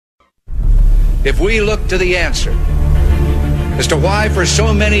if we look to the answer as to why for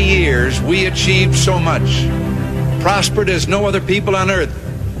so many years we achieved so much, prospered as no other people on earth,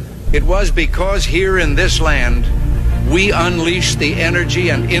 it was because here in this land we unleashed the energy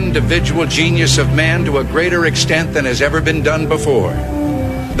and individual genius of man to a greater extent than has ever been done before.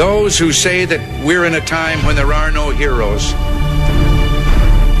 Those who say that we're in a time when there are no heroes,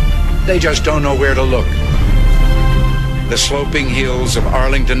 they just don't know where to look. The sloping hills of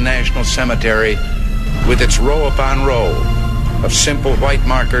Arlington National Cemetery, with its row upon row of simple white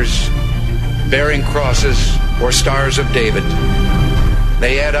markers bearing crosses or stars of David,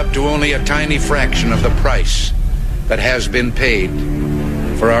 they add up to only a tiny fraction of the price that has been paid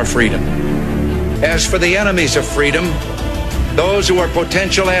for our freedom. As for the enemies of freedom, those who are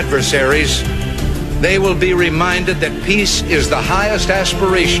potential adversaries, they will be reminded that peace is the highest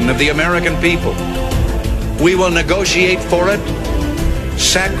aspiration of the American people. We will negotiate for it,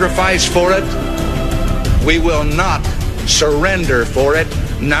 sacrifice for it. We will not surrender for it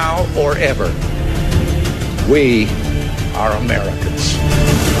now or ever. We are Americans.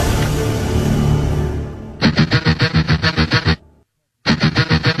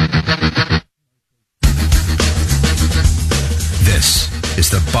 This is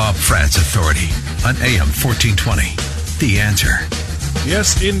the Bob Frantz Authority on AM 1420. The Answer.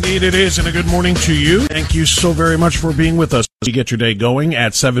 Yes, indeed it is, and a good morning to you. Thank you so very much for being with us. You get your day going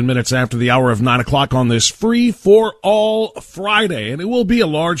at 7 minutes after the hour of 9 o'clock on this free-for-all Friday, and it will be a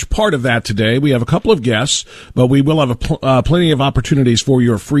large part of that today. We have a couple of guests, but we will have plenty of opportunities for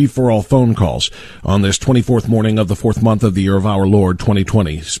your free-for-all phone calls on this 24th morning of the 4th month of the year of our Lord,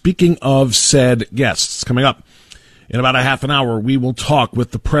 2020. Speaking of said guests, coming up in about a half an hour, we will talk with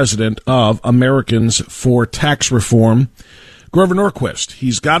the president of Americans for Tax Reform, Grover Norquist.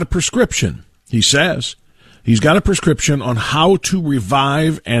 He's got a prescription, he says. He's got a prescription on how to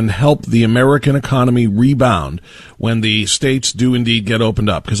revive and help the American economy rebound when the states do indeed get opened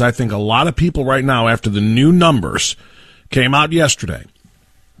up. Because I think a lot of people right now, after the new numbers came out yesterday,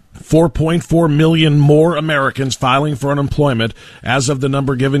 4.4 million more Americans filing for unemployment as of the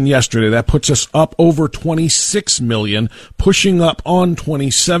number given yesterday. That puts us up over 26 million, pushing up on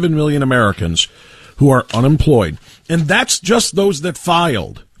 27 million Americans who are unemployed. And that's just those that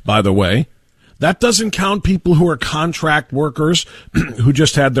filed, by the way. That doesn't count people who are contract workers who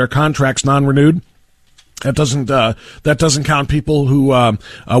just had their contracts non-renewed. That doesn't count people who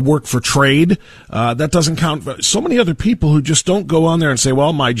work for trade. That doesn't count so many other people who just don't go on there and say,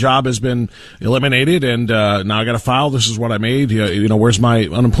 well, my job has been eliminated and now I got to file. This is what I made. Where's my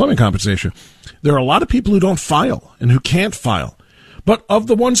unemployment compensation? There are a lot of people who don't file and who can't file. But of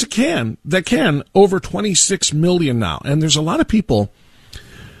the ones that can, over 26 million now. And there's a lot of people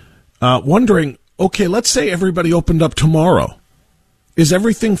wondering, okay, let's say everybody opened up tomorrow. Is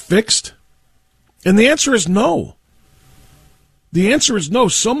everything fixed? And the answer is no. The answer is no.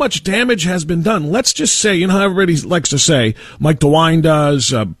 So much damage has been done. Let's just say, you know how everybody likes to say, Mike DeWine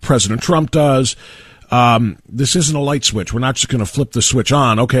does, President Trump does, this isn't a light switch. We're not just going to flip the switch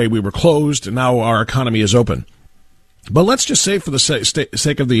on. Okay, we were closed, and now our economy is open. But let's just say, for the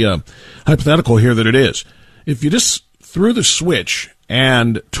sake of the hypothetical here, that it is. If you just threw the switch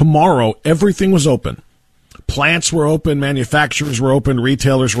and tomorrow everything was open, plants were open, manufacturers were open,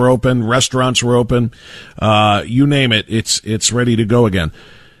 retailers were open, restaurants were open, you name it, it's ready to go again.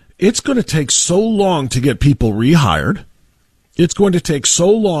 It's going to take so long to get people rehired. It's going to take so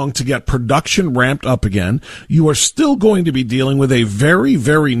long to get production ramped up again. You are still going to be dealing with a very,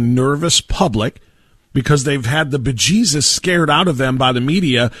 very nervous public, because they've had the bejesus scared out of them by the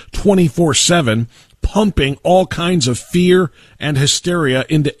media 24/7, pumping all kinds of fear and hysteria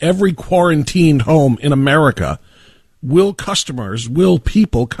into every quarantined home in America. Will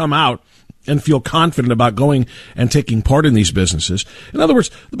people come out and feel confident about going and taking part in these businesses? In other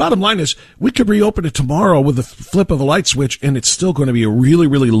words, the bottom line is we could reopen it tomorrow with the flip of a light switch, and it's still going to be a really,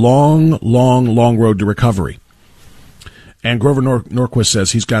 really long road to recovery. And Grover Norquist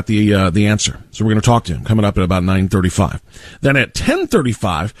says he's got the answer. So we're going to talk to him coming up at about 9:35. Then at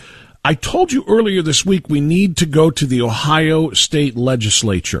 10:35, I told you earlier this week we need to go to the Ohio State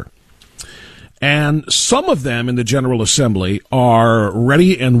Legislature. And some of them in the General Assembly are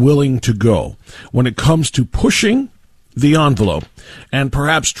ready and willing to go when it comes to pushing the envelope and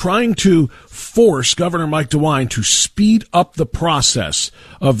perhaps trying to force Governor Mike DeWine to speed up the process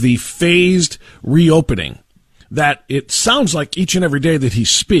of the phased reopening that it sounds like each and every day that he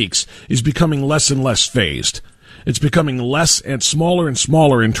speaks is becoming less and less phased. It's becoming less and smaller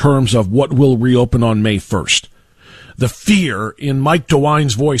in terms of what will reopen on May 1st. The fear in Mike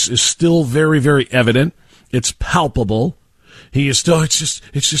DeWine's voice is still very, very evident. It's palpable. He is still, it's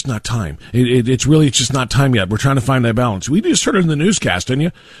just not time. It's just not time yet. We're trying to find that balance. We just heard it in the newscast, didn't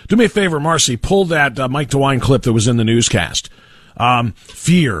you? Do me a favor, Marcy, pull that Mike DeWine clip that was in the newscast. It's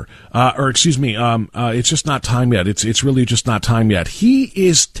just not time yet. It's really just not time yet. He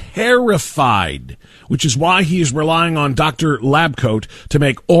is terrified, which is why he is relying on Dr. Labcoat to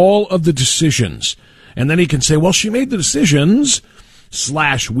make all of the decisions. And then he can say, well, she made the decisions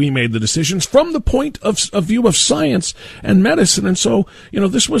 / we made the decisions from the point of view of science and medicine. And so,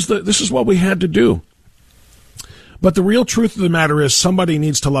 this is what we had to do. But the real truth of the matter is somebody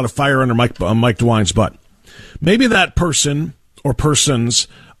needs to light a fire under Mike DeWine's butt. Maybe that person or persons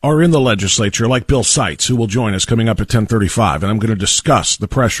are in the legislature, like Bill Seitz, who will join us coming up at 10:35. And I'm going to discuss the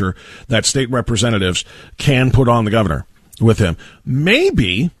pressure that state representatives can put on the governor with him.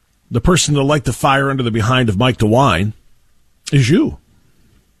 Maybe the person to light the fire under the behind of Mike DeWine is you.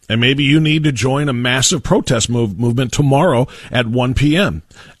 And maybe you need to join a massive protest movement tomorrow at 1 p.m.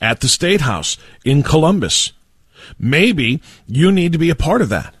 at the State House in Columbus. Maybe you need to be a part of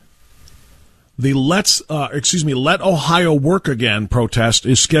that. The Let Ohio Work Again protest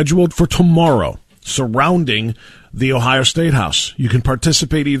is scheduled for tomorrow surrounding the Ohio State House. You can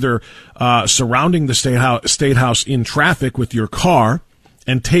participate either surrounding the State House in traffic with your car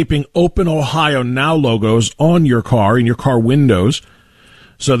and taping Open Ohio Now logos on your car, in your car windows,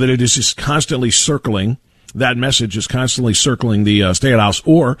 so that it is just constantly circling, that message is constantly circling the State House,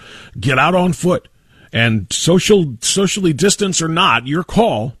 or get out on foot and socially distance or not, your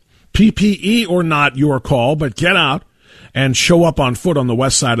call, PPE or not, your call, but get out and show up on foot on the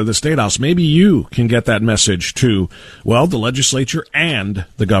west side of the State House. Maybe you can get that message to, well, the legislature and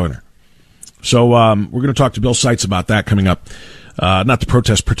the governor. So we're going to talk to Bill Seitz about that coming up. Not the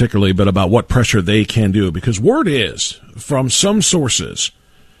protest particularly, but about what pressure they can do. Because word is, from some sources,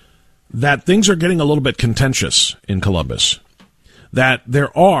 that things are getting a little bit contentious in Columbus. That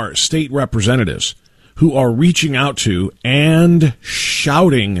there are state representatives who are reaching out to and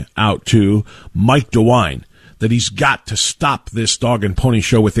shouting out to Mike DeWine that he's got to stop this dog and pony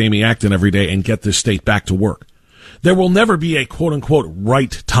show with Amy Acton every day and get this state back to work. There will never be a quote-unquote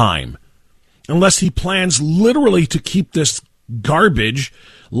right time unless he plans literally to keep this garbage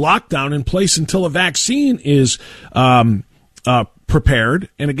lockdown in place until a vaccine is prepared.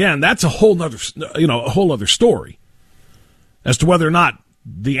 And again, that's a whole other story as to whether or not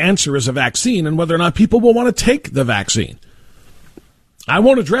the answer is a vaccine and whether or not people will want to take the vaccine. I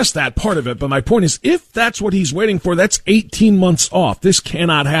won't address that part of it, but my point is, if that's what he's waiting for, that's 18 months off. This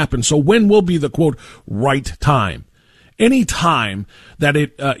cannot happen. So when will be the, quote, right time? Any time that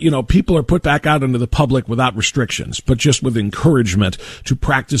people are put back out into the public without restrictions, but just with encouragement to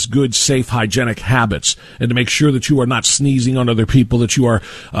practice good, safe, hygienic habits and to make sure that you are not sneezing on other people, that you are,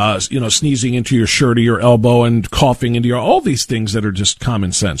 sneezing into your shirt or your elbow and coughing into all these things that are just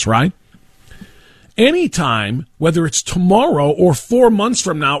common sense, right? Anytime, whether it's tomorrow or 4 months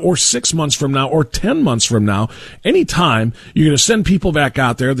from now or 6 months from now or 10 months from now, anytime you're going to send people back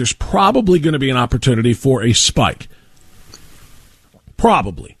out there, there's probably going to be an opportunity for a spike.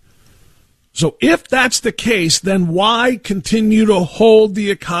 Probably. So if that's the case, then why continue to hold the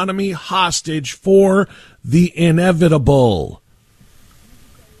economy hostage for the inevitable?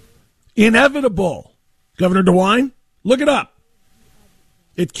 Inevitable. Governor DeWine, look it up.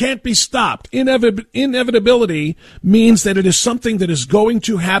 It can't be stopped. Inevitability means that it is something that is going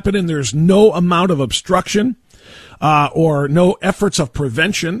to happen and there's no amount of obstruction or no efforts of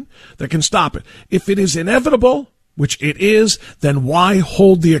prevention that can stop it. If it is inevitable, which it is, then why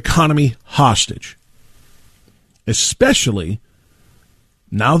hold the economy hostage? Especially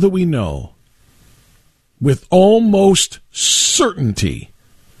now that we know with almost certainty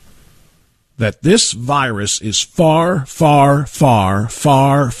that this virus is far, far, far,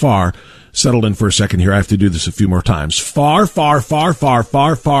 far, far, settled in for a second here, I have to do this a few more times, far, far, far, far,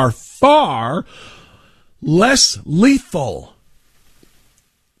 far, far, far less lethal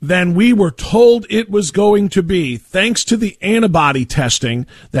than we were told it was going to be, thanks to the antibody testing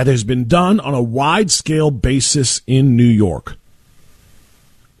that has been done on a wide-scale basis in New York.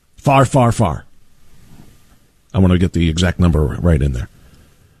 Far, far, far. I want to get the exact number right in there.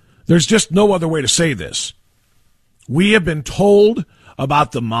 There's just no other way to say this. We have been told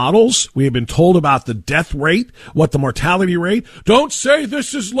about the models. We have been told about the death rate, what the mortality rate. Don't say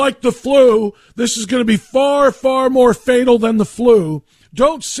this is like the flu. This is going to be far, far more fatal than the flu.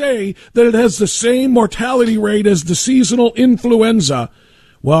 Don't say that it has the same mortality rate as the seasonal influenza.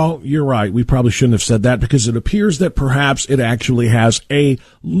 Well, you're right. We probably shouldn't have said that because it appears that perhaps it actually has a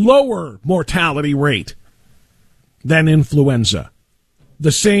lower mortality rate than influenza.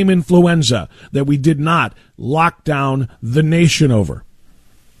 the same influenza that we did not lock down the nation over.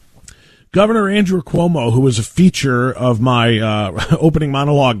 Governor Andrew Cuomo, who was a feature of my opening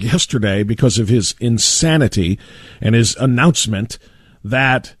monologue yesterday because of his insanity and his announcement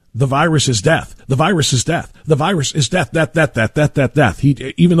that the virus is death. The virus is death. The virus is death. Death.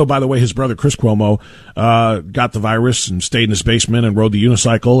 He, even though, by the way, his brother Chris Cuomo got the virus and stayed in his basement and rode the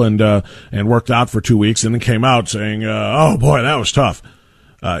unicycle and worked out for 2 weeks and then came out saying, "Oh boy, that was tough."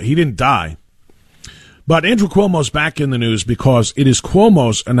 He didn't die, but Andrew Cuomo's back in the news because it is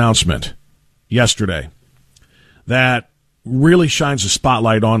Cuomo's announcement yesterday that really shines a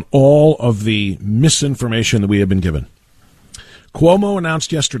spotlight on all of the misinformation that we have been given. Cuomo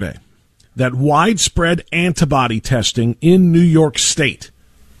announced yesterday that widespread antibody testing in New York State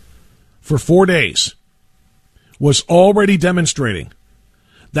for 4 days was already demonstrating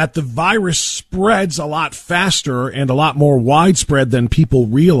that the virus spreads a lot faster and a lot more widespread than people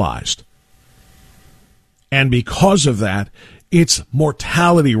realized. And because of that, its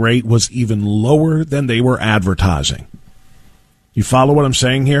mortality rate was even lower than they were advertising. You follow what I'm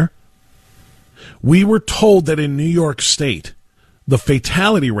saying here? We were told that in New York State, the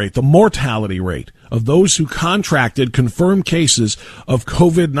fatality rate, the mortality rate of those who contracted confirmed cases of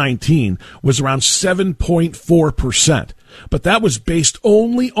COVID-19 was around 7.4%. But that was based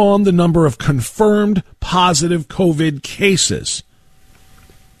only on the number of confirmed positive COVID cases.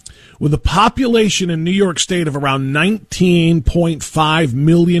 With a population in New York State of around 19.5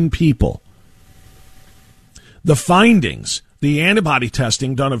 million people, the findings, the antibody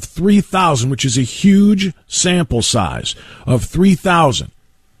testing done of 3,000, which is a huge sample size of 3,000,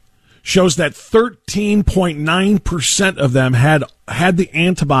 shows that 13.9% of them had the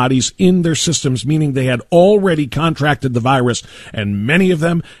antibodies in their systems, meaning they had already contracted the virus, and many of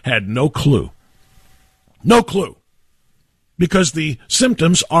them had no clue. No clue. Because the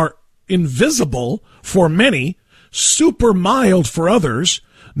symptoms are invisible for many, super mild for others,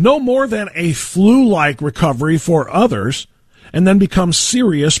 no more than a flu-like recovery for others, and then becomes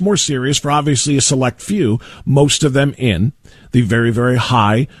serious, more serious for obviously a select few, most of them in the very, very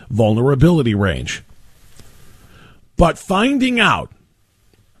high vulnerability range. But finding out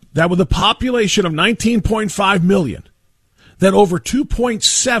that with a population of 19.5 million, that over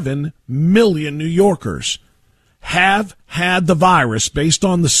 2.7 million New Yorkers have had the virus based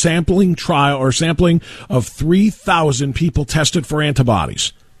on the sampling trial or sampling of 3,000 people tested for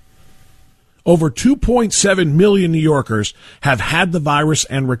antibodies. Over 2.7 million New Yorkers have had the virus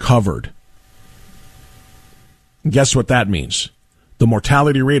and recovered. And guess what that means? The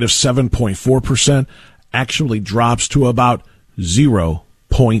mortality rate of 7.4% actually drops to about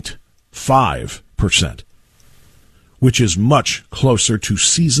 0.5%. Which is much closer to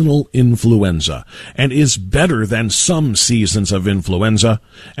seasonal influenza and is better than some seasons of influenza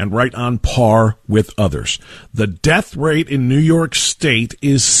and right on par with others. The death rate in New York State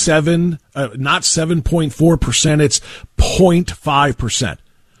is not 7.4%, it's 0.5%.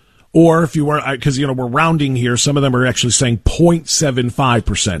 Or if you were, because, we're rounding here, some of them are actually saying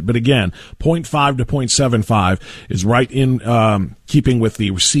 0.75%. But again, 0.5 to 0.75 is right in keeping with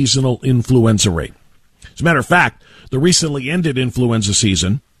the seasonal influenza rate. As a matter of fact, the recently ended influenza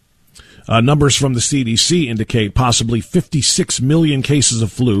season, numbers from the CDC indicate possibly 56 million cases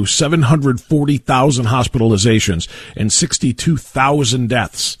of flu, 740,000 hospitalizations, and 62,000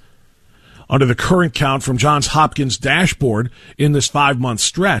 deaths. Under the current count from Johns Hopkins dashboard in this 5-month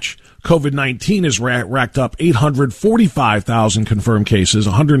stretch, COVID-19 has racked up 845,000 confirmed cases,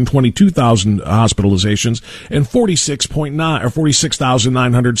 122,000 hospitalizations, and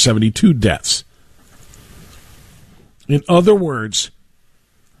 46,972 deaths. In other words,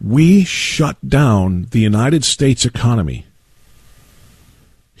 we shut down the United States economy.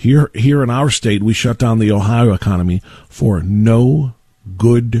 Here in our state, we shut down the Ohio economy for no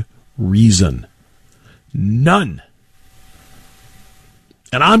good reason. None.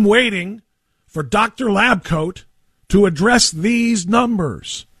 And I'm waiting for Dr. Labcoat to address these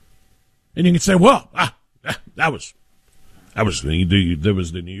numbers. And you can say, well, that was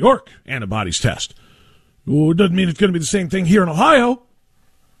the New York antibodies test. Well, it doesn't mean it's going to be the same thing here in Ohio.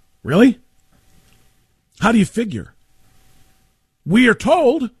 Really? How do you figure? We are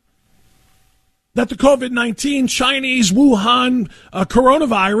told that the COVID-19 Chinese Wuhan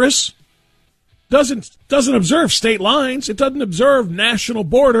coronavirus doesn't observe state lines. It doesn't observe national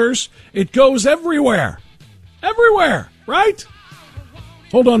borders. It goes everywhere. Everywhere, right?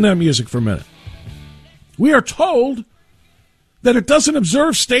 Hold on to that music for a minute. We are told that it doesn't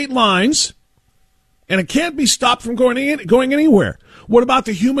observe state lines, and it can't be stopped from going anywhere. What about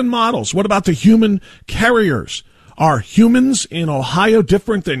the human models? What about the human carriers? Are humans in Ohio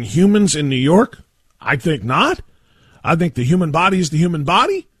different than humans in New York? I think not. I think the human body is the human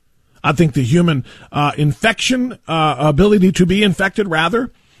body. I think the human ability to be infected,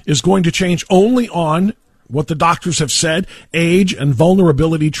 rather, is going to change only on what the doctors have said, age and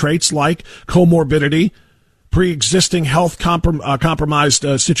vulnerability traits like comorbidity, pre-existing health compromised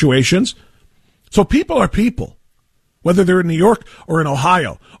situations. So people are people, whether they're in New York or in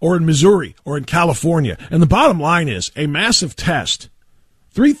Ohio or in Missouri or in California. And the bottom line is a massive test,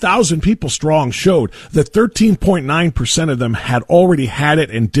 3,000 people strong, showed that 13.9% of them had already had it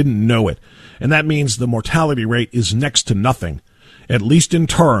and didn't know it. And that means the mortality rate is next to nothing, at least in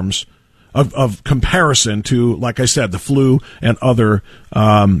terms of comparison to, like I said, the flu and other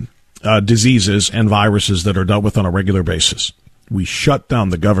diseases and viruses that are dealt with on a regular basis. We shut down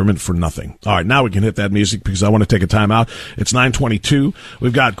the government for nothing. All right, now we can hit that music because I want to take a time out. It's 9:22.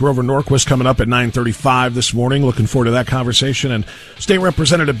 We've got Grover Norquist coming up at 9:35 this morning. Looking forward to that conversation. And State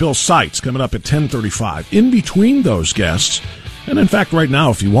Representative Bill Seitz coming up at 10:35. In between those guests, and in fact, right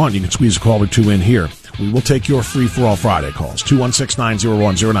now, if you want, you can squeeze a call or two in here. We will take your free-for-all Friday calls.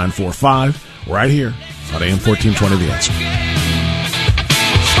 216-901-0945. Right here on AM 1420 The Answer.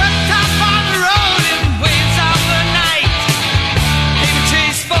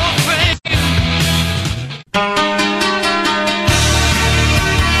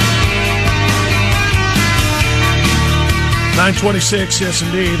 9:26, yes,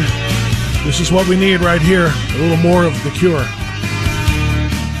 indeed. This is what we need right here. A little more of the cure.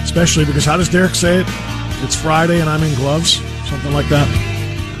 Especially because, how does Derek say it? It's Friday and I'm in gloves. Something like that.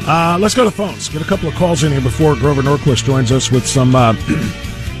 Let's go to phones. Get a couple of calls in here before Grover Norquist joins us with some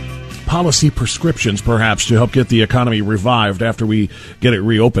policy prescriptions, perhaps, to help get the economy revived after we get it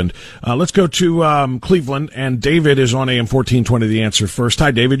reopened. Let's go to Cleveland, and David is on AM 1420 The Answer first. Hi,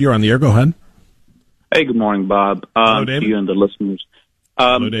 David. You're on the air. Go ahead. Hey, good morning, Bob. Hello, David. To you and the listeners.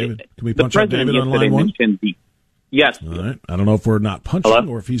 Hello, David. Can we punch up David on line one? Yes. All right. I don't know if we're not punching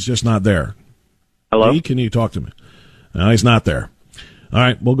or if he's just not there. Hello? Can you talk to me? No, he's not there. All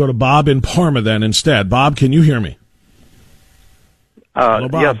right. We'll go to Bob in Parma then instead. Bob, can you hear me? Hello,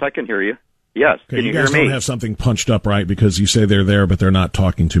 Bob? Yes, I can hear you. Yes. Okay, can you hear guys me? don't have something punched up, right? Because you say they're there, but they're not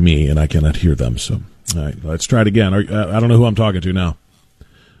talking to me, and I cannot hear them. So, all right. Let's try it again. I don't know who I'm talking to now.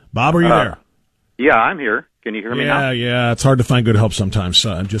 Bob, are you there? Yeah, I'm here. Can you hear me now? Yeah. It's hard to find good help sometimes.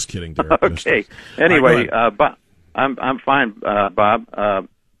 So I'm just kidding, Derek. Okay. Anyway, right, I'm fine, Bob.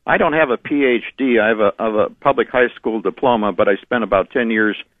 I don't have a PhD. I have a public high school diploma, but I spent about 10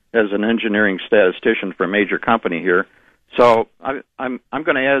 years as an engineering statistician for a major company here. So I'm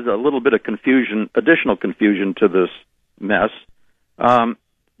going to add a little bit of additional confusion to this mess.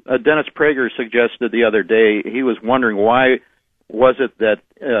 Dennis Prager suggested the other day, he was wondering why was it that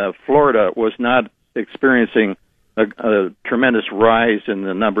Florida was not experiencing a tremendous rise in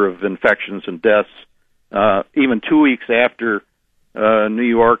the number of infections and deaths, even 2 weeks after New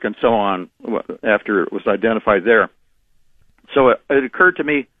York and so on, after it was identified there. So it occurred to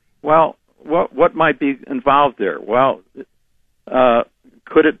me, well, what might be involved there? Well,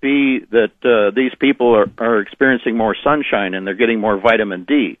 could it be that these people are experiencing more sunshine and they're getting more vitamin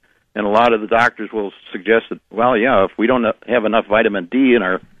D? And a lot of the doctors will suggest that, well, yeah, if we don't have enough vitamin D in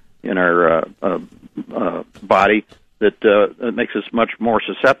our body, that it makes us much more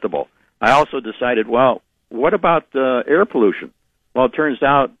susceptible. I also decided, well, what about air pollution? Well, it turns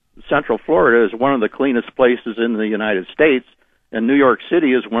out Central Florida is one of the cleanest places in the United States, and New York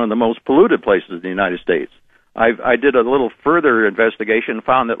City is one of the most polluted places in the United States. I did a little further investigation and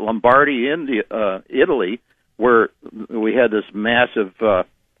found that Lombardy, Italy, where we had this massive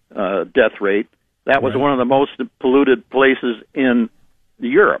death rate, that was one of the most polluted places in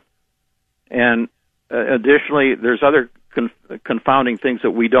Europe. And additionally, there's other confounding things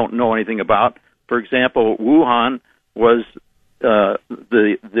that we don't know anything about. For example, Wuhan was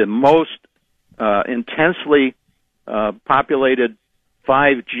the most intensely populated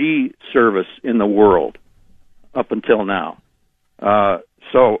 5G service in the world up until now.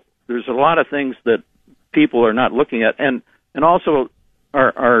 So there's a lot of things that people are not looking at, and also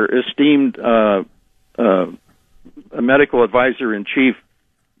our esteemed medical advisor in chief,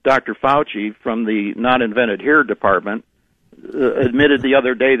 Dr. Fauci, from the Not Invented Here department, admitted the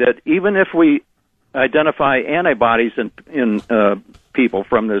other day that even if we identify antibodies in people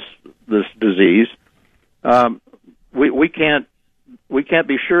from this disease, we can't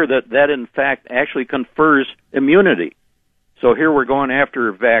be sure that in fact actually confers immunity. So here we're going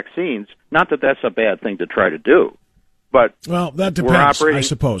after vaccines. Not that that's a bad thing to try to do, but that depends, I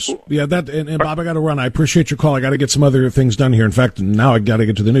suppose. Yeah, and Bob, I got to run. I appreciate your call. I got to get some other things done here. In fact, now I got to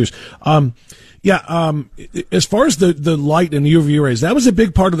get to the news. Yeah, as far as the light and UV rays, that was a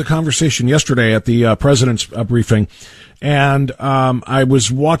big part of the conversation yesterday at the president's briefing. And I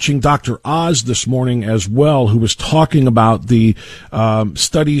was watching Dr. Oz this morning as well, who was talking about the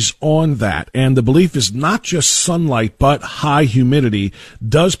studies on that. And the belief is not just sunlight, but high humidity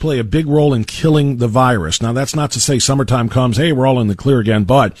does play a big role in killing the virus. Now, that's not to say summertime comes, hey, we're all in the clear again,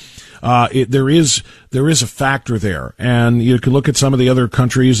 but there is a factor there. And you can look at some of the other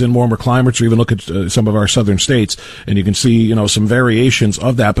countries in warmer climates, or even look at some of our southern states, and you can see, some variations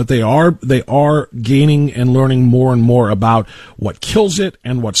of that. But they are gaining and learning more and more about what kills it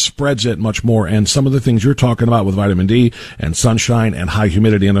and what spreads it much more. And some of the things you're talking about with vitamin D and sunshine and high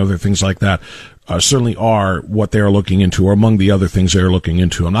humidity and other things like that certainly are what they're looking into, or among the other things they're looking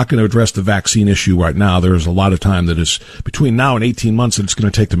into. I'm not going to address the vaccine issue right now. There's a lot of time that is between now and 18 months that it's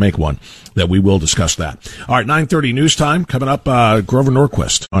going to take to make one, that we will discuss that. All right, 9:30 news time. Coming up, Grover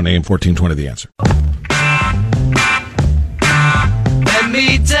Norquist on AM 1420, The Answer. Let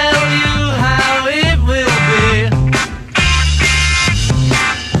me tell you how it will be.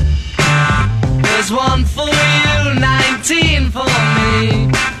 There's one for you, 19 for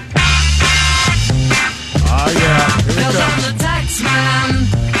me. Yeah, here it comes. The tax man.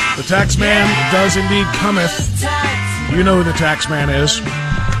 The tax man does indeed cometh. You know who the tax man is.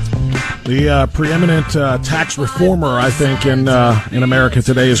 The preeminent tax reformer, I think, in America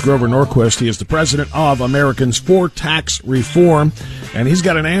today is Grover Norquist. He is the president of Americans for Tax Reform, and he's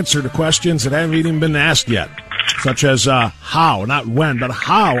got an answer to questions that haven't even been asked yet, such as how, not when, but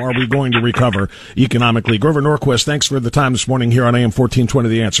how are we going to recover economically? Grover Norquist, thanks for the time this morning here on AM 1420,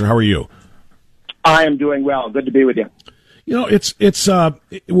 The Answer. How are you? I am doing well. Good to be with you.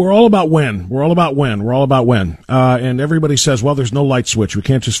 We're all about when. We're all about when. And everybody says, well, there's no light switch. We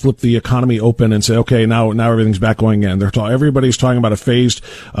can't just flip the economy open and say, okay, now everything's back going again. Everybody's talking about a phased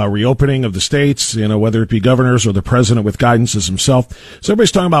reopening of the states, whether it be governors or the president with guidance as himself. So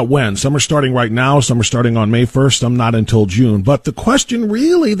everybody's talking about when. Some are starting right now. Some are starting on May 1st. Some not until June. But the question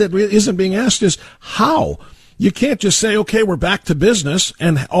really that isn't being asked is how. You can't just say, okay, we're back to business,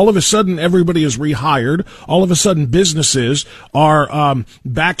 and all of a sudden everybody is rehired. All of a sudden businesses are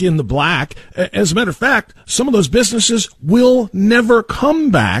back in the black. As a matter of fact, some of those businesses will never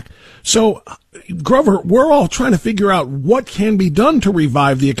come back. So, Grover, we're all trying to figure out what can be done to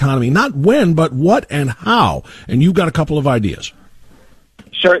revive the economy. Not when, but what and how. And you've got a couple of ideas.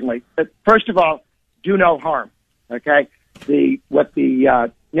 Certainly. First of all, do no harm, okay? What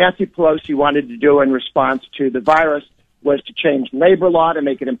Nancy Pelosi wanted to do in response to the virus was to change labor law to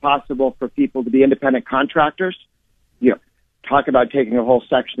make it impossible for people to be independent contractors. Talk about taking a whole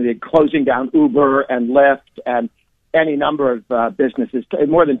section of closing down Uber and Lyft and any number of businesses.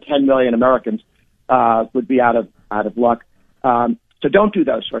 More than 10 million Americans would be out of luck. So don't do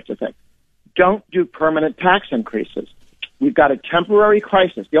those sorts of things. Don't do permanent tax increases. We've got a temporary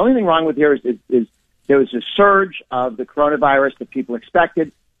crisis. The only thing wrong with here is there was a surge of the coronavirus that people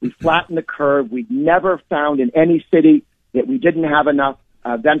expected. We flattened the curve. We never found in any city that we didn't have enough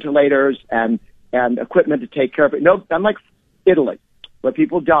ventilators and equipment to take care of it. No, unlike Italy, where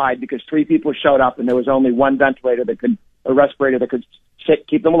people died because 3 people showed up and there was only one ventilator a respirator that could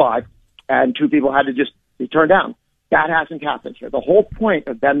keep them alive, and 2 people had to just be turned down. That hasn't happened here. The whole point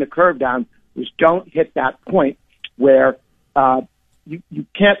of bending the curve down was don't hit that point where you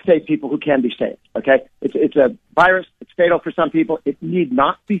can't save people who can be saved, okay? It's a virus. It's fatal for some people. It need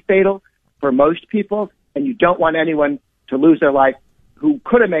not be fatal for most people, and you don't want anyone to lose their life who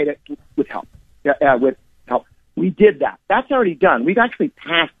could have made it with help. We did that. That's already done. We've actually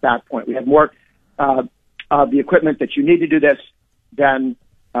passed that point. We have more of the equipment that you need to do this than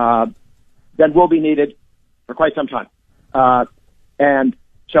will be needed for quite some time. And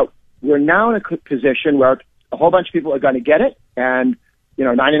so we're now in a position where a whole bunch of people are going to get it, and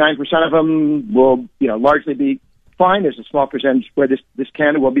 99% of them will largely be fine. There's a small percentage where this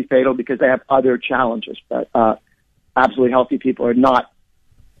can will be fatal because they have other challenges. But absolutely healthy people are not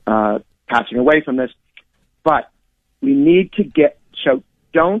passing away from this. But we need to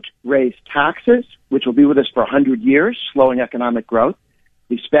don't raise taxes, which will be with us for 100 years, slowing economic growth.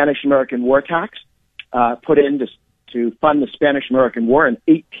 The Spanish-American War tax put in to fund the Spanish-American War in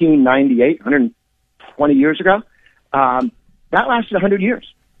 1898, 120 years ago. That lasted 100 years.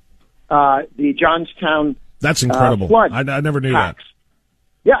 The Johnstown That's incredible. Flood I never knew tax.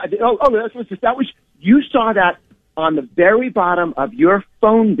 that. Yeah. That was you saw that on the very bottom of your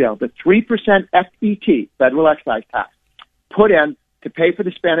phone bill, the 3% FET, federal excise tax, put in to pay for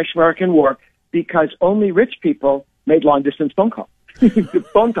the Spanish-American War because only rich people made long-distance phone calls. The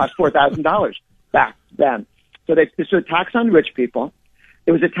phone cost $4,000 back then. So this was a tax on rich people.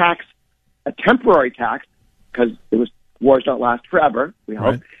 It was a tax a temporary tax because wars don't last forever, we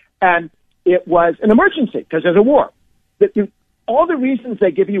hope. Right. And it was an emergency because there's a war. All the reasons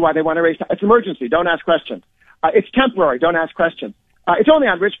they give you why they want to raise taxes, it's emergency, don't ask questions. It's temporary, don't ask questions. It's only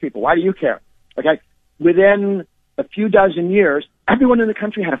on rich people, why do you care? Okay? Within a few dozen years, everyone in the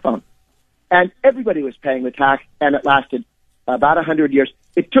country had a phone. And everybody was paying the tax, and it lasted about 100 years.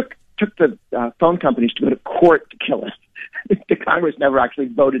 It took the phone companies to go to court to kill it. The Congress never actually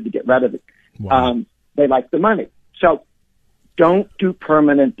voted to get rid of it. Wow. They liked the money. So don't do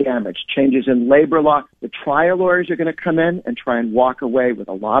permanent damage. Changes in labor law. The trial lawyers are going to come in and try and walk away with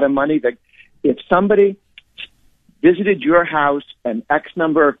a lot of money. If somebody visited your house and X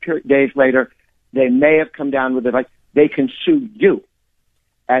number of days later, they may have come down with it. They can sue you.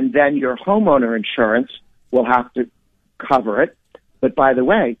 And then your homeowner insurance will have to cover it. But by the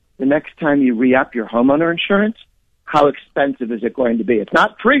way, the next time you re-up your homeowner insurance, how expensive is it going to be? It's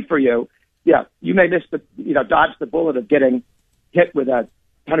not free for you. Yeah, you may dodge the bullet of getting hit with a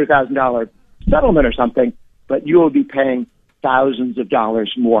 $100,000 settlement or something, but you will be paying thousands of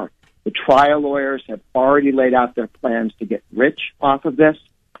dollars more. The trial lawyers have already laid out their plans to get rich off of this.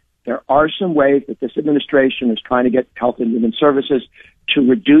 There are some ways that this administration is trying to get Health and Human Services to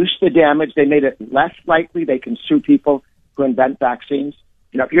reduce the damage. They made it less likely they can sue people who invent vaccines.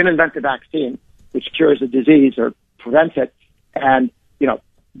 If you're going to invent a vaccine which cures a disease or prevents it, and,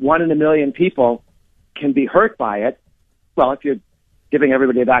 1 in a million people can be hurt by it, well, if you're giving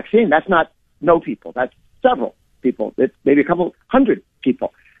everybody a vaccine, that's not no people. That's several people. It's maybe a couple hundred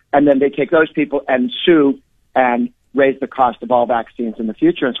people. And then they take those people and sue and raise the cost of all vaccines in the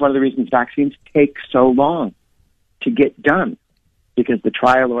future. It's one of the reasons vaccines take so long to get done, because the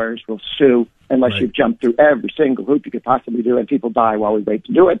trial lawyers will sue unless Right. you've jumped through every single hoop you could possibly do, and people die while we wait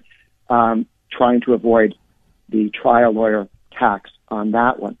to do it, trying to avoid the trial lawyer tax on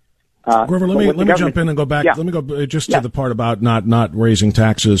that one. Grover, let me jump in and go back. Yeah. Let me go just to the part about not raising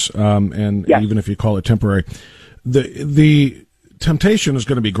taxes, and even if you call it temporary. The temptation is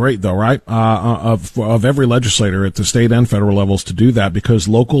going to be great, though, right? Of every legislator at the state and federal levels to do that, because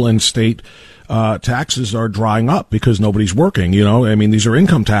local and state taxes are drying up because nobody's working. These are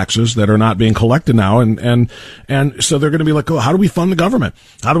income taxes that are not being collected now, and so they're going to be like, oh, how do we fund the government?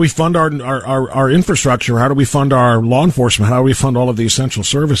 How do we fund our infrastructure? How do we fund our law enforcement? How do we fund all of the essential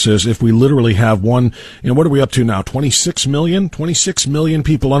services if we literally have one? What are we up to now? 26 million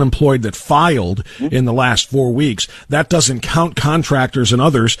people unemployed that filed in the last 4 weeks. That doesn't count contractors and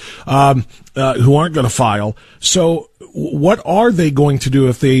others who aren't going to file. So what are they going to do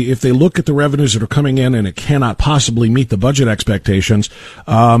if they look at the revenues that are coming in and it cannot possibly meet the budget expectations?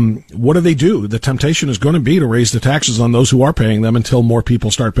 What do they do? The temptation is going to be to raise the taxes on those who are paying them until more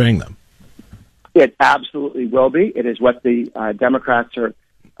people start paying them. It absolutely will be. It is what the Democrats are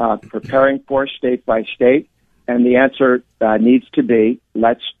preparing for state by state, and the answer needs to be,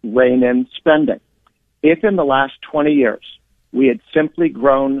 let's rein in spending. If in the last 20 years we had simply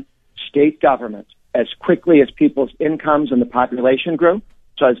grown state government as quickly as people's incomes and the population grew,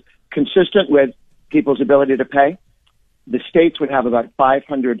 so as consistent with people's ability to pay, the states would have about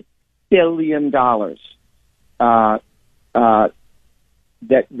 $500 billion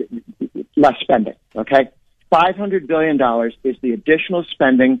less spending, okay? $500 billion is the additional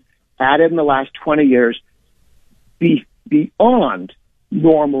spending added in the last 20 years beyond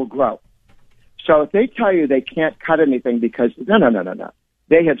normal growth. So if they tell you they can't cut anything because, no.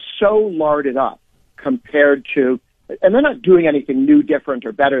 They have so larded up compared to, and they're not doing anything new, different,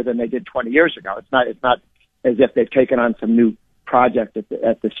 or better than they did 20 years ago. It's not as if they've taken on some new project at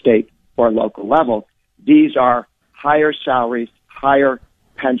the state or local level. These are higher salaries, higher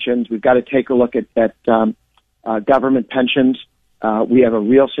pensions. We've got to take a look at government pensions. We have a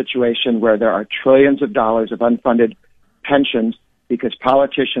real situation where there are trillions of dollars of unfunded pensions because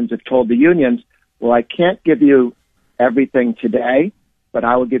politicians have told the unions, well, I can't give you everything today, but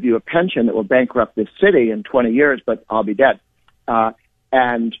I will give you a pension that will bankrupt this city in 20 years, but I'll be dead.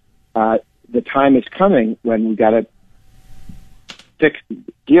 And the time is coming when we got to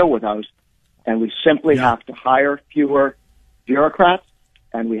deal with those, and we simply have to hire fewer bureaucrats,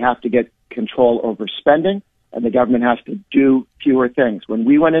 and we have to get control over spending, and the government has to do fewer things. When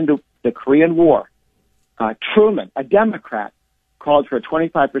we went into the Korean War, Truman, a Democrat, called for a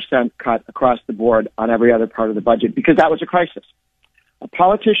 25% cut across the board on every other part of the budget because that was a crisis. A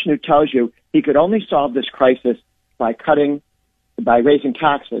politician who tells you he could only solve this crisis by raising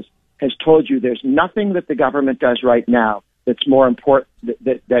taxes has told you there's nothing that the government does right now that's more important,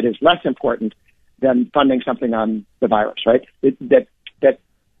 that is less important than funding something on the virus, right? That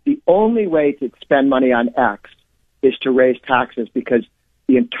the only way to spend money on X is to raise taxes because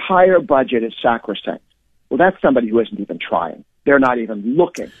the entire budget is sacrosanct. Well, that's somebody who isn't even trying. They're not even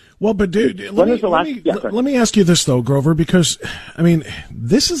looking. Well, but dude, let me ask you this, though, Grover, because, I mean,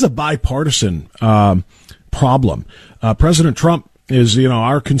 this is a bipartisan problem. President Trump is,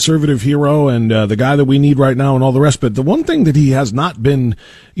 our conservative hero and the guy that we need right now and all the rest. But the one thing that he has not been,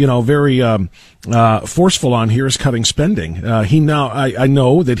 very forceful on here is cutting spending. I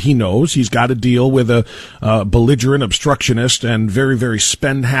know that he knows he's got to deal with a belligerent obstructionist and very, very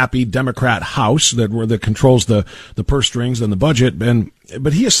spend-happy Democrat House that controls the purse strings and the budget.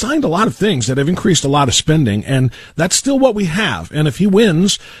 But he has signed a lot of things that have increased a lot of spending, and that's still what we have. And if he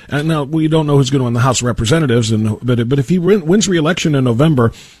wins, and now we don't know who's going to win the House of Representatives, but if he wins re-election in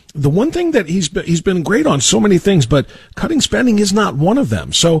November, the one thing that he's been great on so many things, but cutting spending is not one of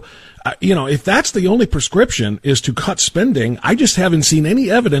them. So, if that's the only prescription is to cut spending, I just haven't seen any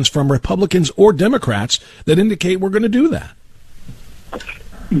evidence from Republicans or Democrats that indicate we're going to do that.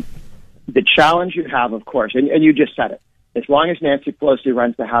 The challenge you have, of course, and you just said it, as long as Nancy Pelosi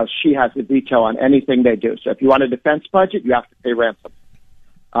runs the House, she has the veto on anything they do. So if you want a defense budget, you have to pay ransom.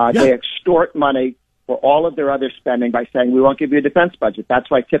 They extort money for all of their other spending by saying, we won't give you a defense budget. That's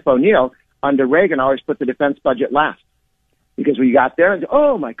why Tip O'Neill, under Reagan, always put the defense budget last. Because we got there and,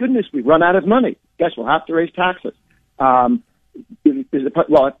 oh, my goodness, we've run out of money. Guess we'll have to raise taxes.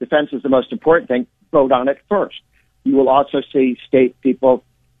 If defense is the most important thing, vote on it first. You will also see state people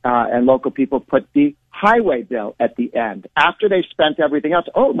and local people put the highway bill at the end. After they've spent everything else,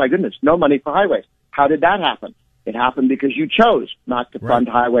 oh, my goodness, no money for highways. How did that happen? It happened because you chose not to fund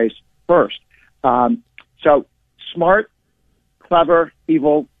highways first. So smart, clever,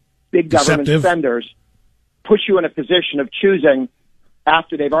 evil, big government spenders push you in a position of choosing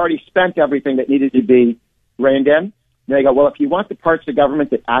after they've already spent everything that needed to be reined in. And they go, well, if you want the parts of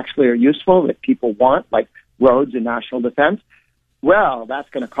government that actually are useful, that people want, like roads and national defense, well, that's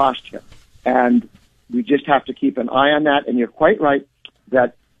going to cost you. And we just have to keep an eye on that. And you're quite right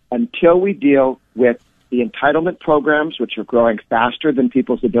that until we deal with the entitlement programs, which are growing faster than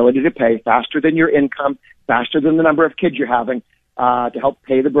people's ability to pay, faster than your income, faster than the number of kids you're having, to help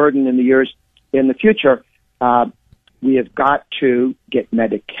pay the burden in the years in the future, we have got to get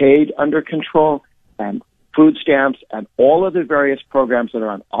Medicaid under control and food stamps and all of the various programs that are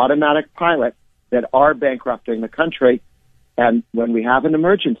on automatic pilot that are bankrupting the country. And when we have an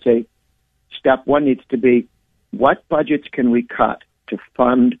emergency, step one needs to be, what budgets can we cut to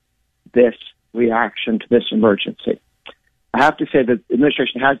fund this reaction to this emergency? I have to say that the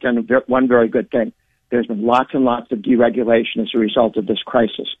administration has done one very good thing. There's been lots and lots of deregulation as a result of this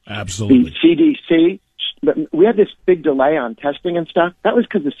crisis. Absolutely. The CDC, we had this big delay on testing and stuff. That was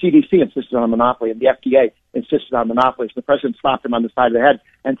because the CDC insisted on a monopoly and the FDA insisted on monopolies. The president slapped him on the side of the head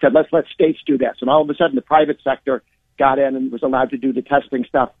and said, let's let states do this. And all of a sudden, the private sector got in and was allowed to do the testing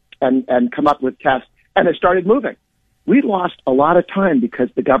stuff and come up with tests, and it started moving. We lost a lot of time because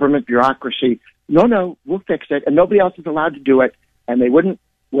the government bureaucracy, no, we'll fix it, and nobody else is allowed to do it, and they wouldn't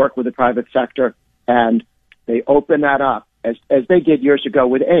work with the private sector, and they opened that up, as they did years ago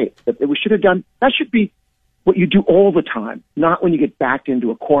with AIDS. That we should have done, that should be what you do all the time, not when you get backed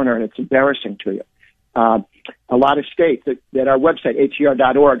into a corner and it's embarrassing to you. A lot of states, at our website,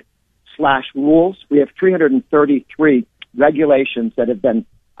 HER.org/rules, we have 333 regulations that have been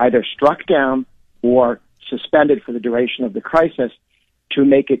either struck down or suspended for the duration of the crisis to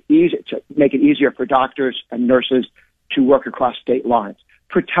make it easier for doctors and nurses to work across state lines.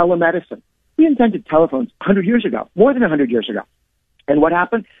 For telemedicine, we invented telephones 100 years ago, more than 100 years ago. And what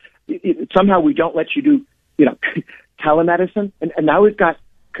happened? Somehow we don't let you do, telemedicine. And now we've got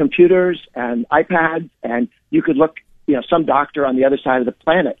computers and iPads, and you could look, some doctor on the other side of the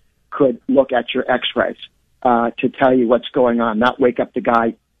planet could look at your x-rays to tell you what's going on, not wake up the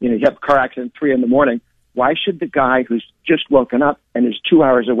guy, you have a car accident at 3 a.m. Why should the guy who's just woken up and is 2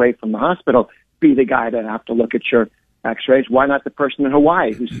 hours away from the hospital be the guy that have to look at your x-rays? Why not the person in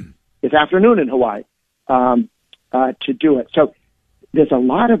Hawaii who's this afternoon in Hawaii to do it? So there's a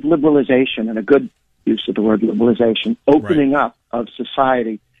lot of liberalization, and a good use of the word liberalization, opening up of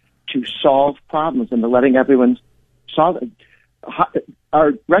society to solve problems and to letting everyone solve it.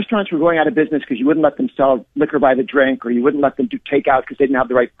 Our restaurants were going out of business because you wouldn't let them sell liquor by the drink, or you wouldn't let them do takeout because they didn't have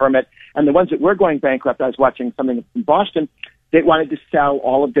the right permit. And the ones that were going bankrupt, I was watching something in Boston, they wanted to sell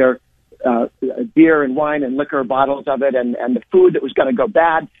all of their beer and wine and liquor bottles of it and the food that was going to go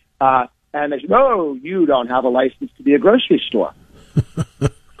bad. And they said, no, you don't have a license to be a grocery store.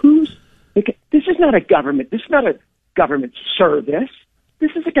 This is not a government. This is not a government service.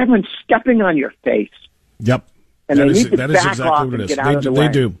 This is a government stepping on your face. Yep. And that they is, need to that is back exactly off what it and is. get out of the They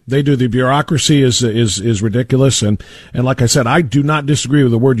way. do. They do. The bureaucracy is ridiculous. And like I said, I do not disagree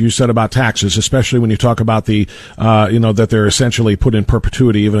with the word you said about taxes, especially when you talk about the, that they're essentially put in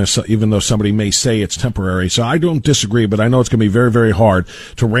perpetuity, even though somebody may say it's temporary. So I don't disagree, but I know it's going to be very, very hard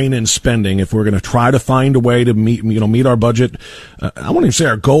to rein in spending if we're going to try to find a way to meet our budget. I won't even say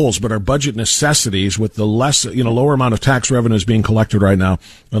our goals, but our budget necessities with the lower amount of tax revenues being collected right now,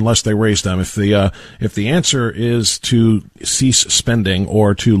 unless they raise them. If the answer is to cease spending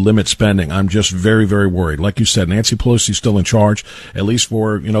or to limit spending, I'm just very, very worried. Like you said, Nancy Pelosi's still in charge, at least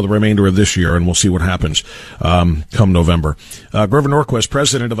for, the remainder of this year, and we'll see what happens, come November. Grover Norquist,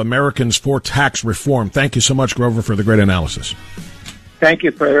 president of Americans for Tax Reform. Thank you so much, Grover, for the great analysis. Thank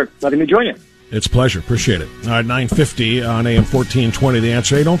you for letting me join you. It's a pleasure. Appreciate it. All right, 9:50 on AM 1420, The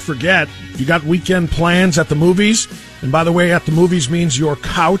Answer. Hey, don't forget, you got weekend plans at the movies. And by the way, at the movies means your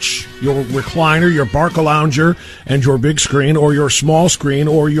couch, your recliner, your Barcalounger, and your big screen, or your small screen,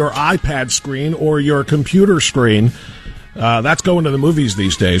 or your iPad screen, or your computer screen. That's going to the movies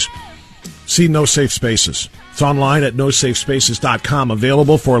these days. See No Safe Spaces. It's online at nosafespaces.com.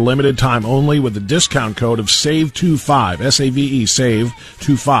 Available for a limited time only with the discount code of SAVE25, S-A-V-E,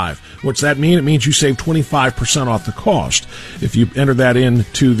 SAVE25. What's that mean? It means you save 25% off the cost if you enter that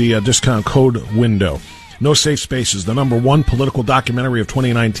into the discount code window. No Safe Spaces, the #1 political documentary of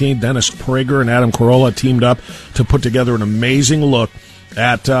 2019. Dennis Prager and Adam Carolla teamed up to put together an amazing look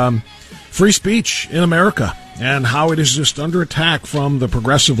at free speech in America and how it is just under attack from the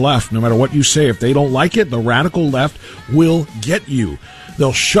progressive left. No matter what you say, if they don't like it, the radical left will get you.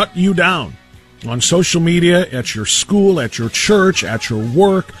 They'll shut you down on social media, at your school, at your church, at your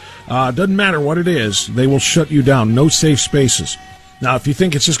work. Doesn't matter what it is, they will shut you down. No Safe Spaces. Now, if you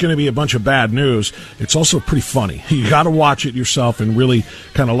think it's just going to be a bunch of bad news, it's also pretty funny. You got to watch it yourself and really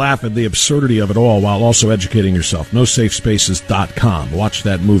kind of laugh at the absurdity of it all while also educating yourself. NoSafeSpaces.com. Watch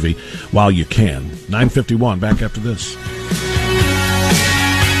that movie while you can. 9:51. Back after this.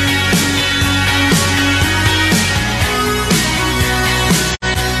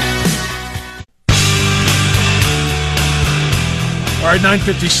 All right,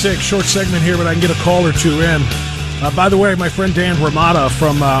 9:56. Short segment here, but I can get a call or two in. By the way, my friend Dan Ramada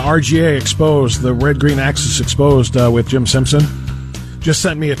from RGA Exposed, the Red Green Axis Exposed with Jim Simpson, just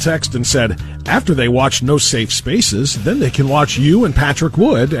sent me a text and said, after they watch No Safe Spaces, then they can watch you and Patrick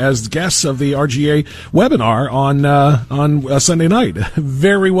Wood as guests of the RGA webinar on Sunday night.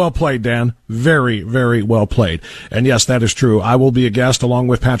 Very well played, Dan. Very, very well played. And yes, that is true. I will be a guest along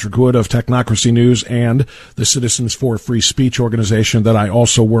with Patrick Wood of Technocracy News and the Citizens for Free Speech organization that I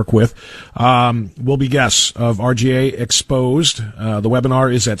also work with. We'll be guests of RGA Exposed. The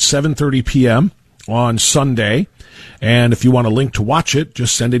webinar is at 7:30 p.m. on Sunday. And if you want a link to watch it,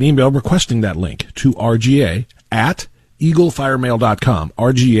 just send an email requesting that link to rga@eaglefiremail.com.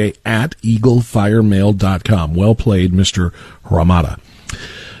 rga@eaglefiremail.com. Well played, Mr. Ramada.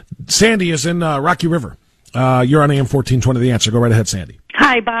 Sandy is in Rocky River. You're on AM 1420, The Answer. Go right ahead, Sandy.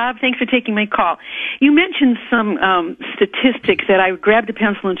 Hi, Bob. Thanks for taking my call. You mentioned some statistics that I grabbed a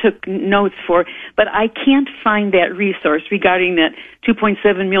pencil and took notes for, but I can't find that resource regarding that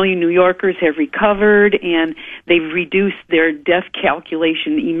 2.7 million New Yorkers have recovered and they've reduced their death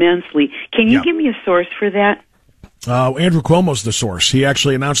calculation immensely. Can you give me a source for that? Andrew Cuomo's the source. He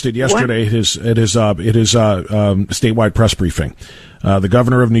actually announced it yesterday at his statewide press briefing. The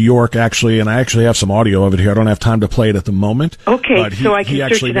governor of New York actually, and I actually have some audio of it here. I don't have time to play it at the moment. Okay, so I can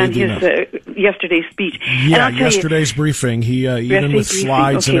search it on his yesterday's speech. Yeah, yesterday's briefing. He even with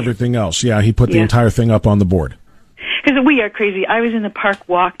slides and everything else. Yeah, he put the entire thing up on the board. Because we are crazy. I was in the park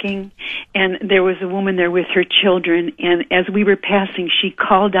walking, and there was a woman there with her children, and as we were passing, she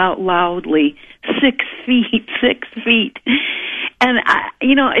called out loudly, 6 feet, 6 feet. And,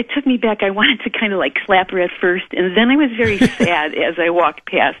 it took me back. I wanted to kind of like slap her at first, and then I was very sad as I walked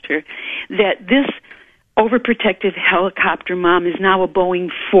past her that this overprotective helicopter mom is now a Boeing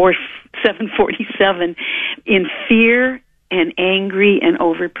 747 in fear and angry and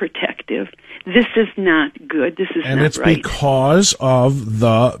overprotective. This is not good. This is not right. And it's because of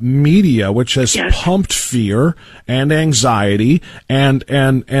the media, which has pumped fear and anxiety and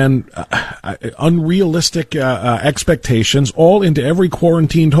unrealistic expectations all into every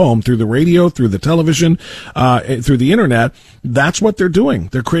quarantined home through the radio, through the television, through the internet. That's what they're doing.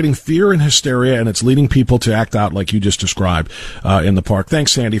 They're creating fear and hysteria, and it's leading people to act out like you just described in the park.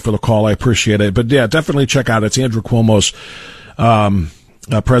 Thanks, Sandy, for the call. I appreciate it. But yeah, definitely check out. It's Andrew Cuomo's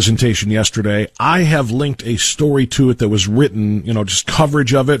presentation yesterday. I have linked a story to it that was written, just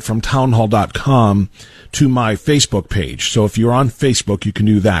coverage of it from townhall.com to my Facebook page. So if you're on Facebook, you can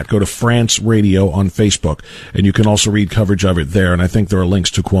do that. Go to France Radio on Facebook, and you can also read coverage of it there. And I think there are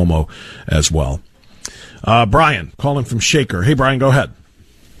links to Cuomo as well. Brian, calling from Shaker. Hey, Brian, go ahead.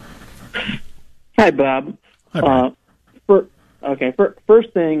 Hi, Bob. Hi, Brian.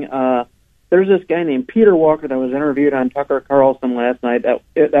 First thing, there's this guy named Peter Walker that was interviewed on Tucker Carlson last night. That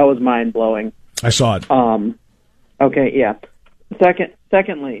was mind-blowing. I saw it.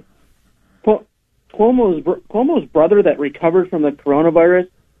 Secondly, Cuomo's brother that recovered from the coronavirus,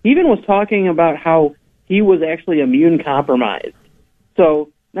 he even was talking about how he was actually immune compromised. So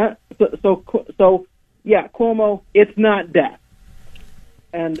Cuomo, it's not death.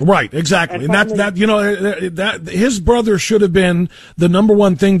 Right, exactly. And that his brother should have been the number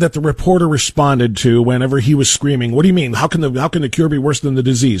one thing that the reporter responded to whenever he was screaming, "What do you mean? How can the cure be worse than the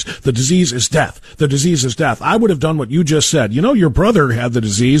disease? The disease is death. The disease is death." I would have done what you just said. Your brother had the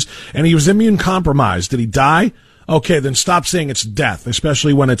disease and he was immune compromised. Did he die? Okay, then stop saying it's death,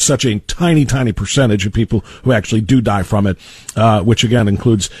 especially when it's such a tiny, tiny percentage of people who actually do die from it, which again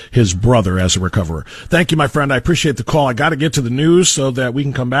includes his brother as a recoverer. Thank you, my friend. I appreciate the call. I got to get to the news so that we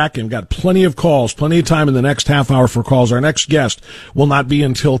can come back, and got plenty of calls, plenty of time in the next half hour for calls. Our next guest will not be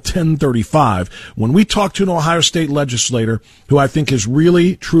until 10:35 when we talk to an Ohio State legislator who I think is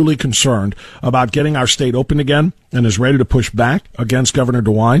really, truly concerned about getting our state open again and is ready to push back against Governor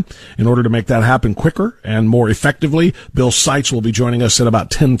DeWine in order to make that happen quicker and more effectively. Bill Seitz will be joining us at about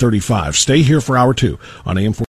 10:35. Stay here for hour 2 on AM 4.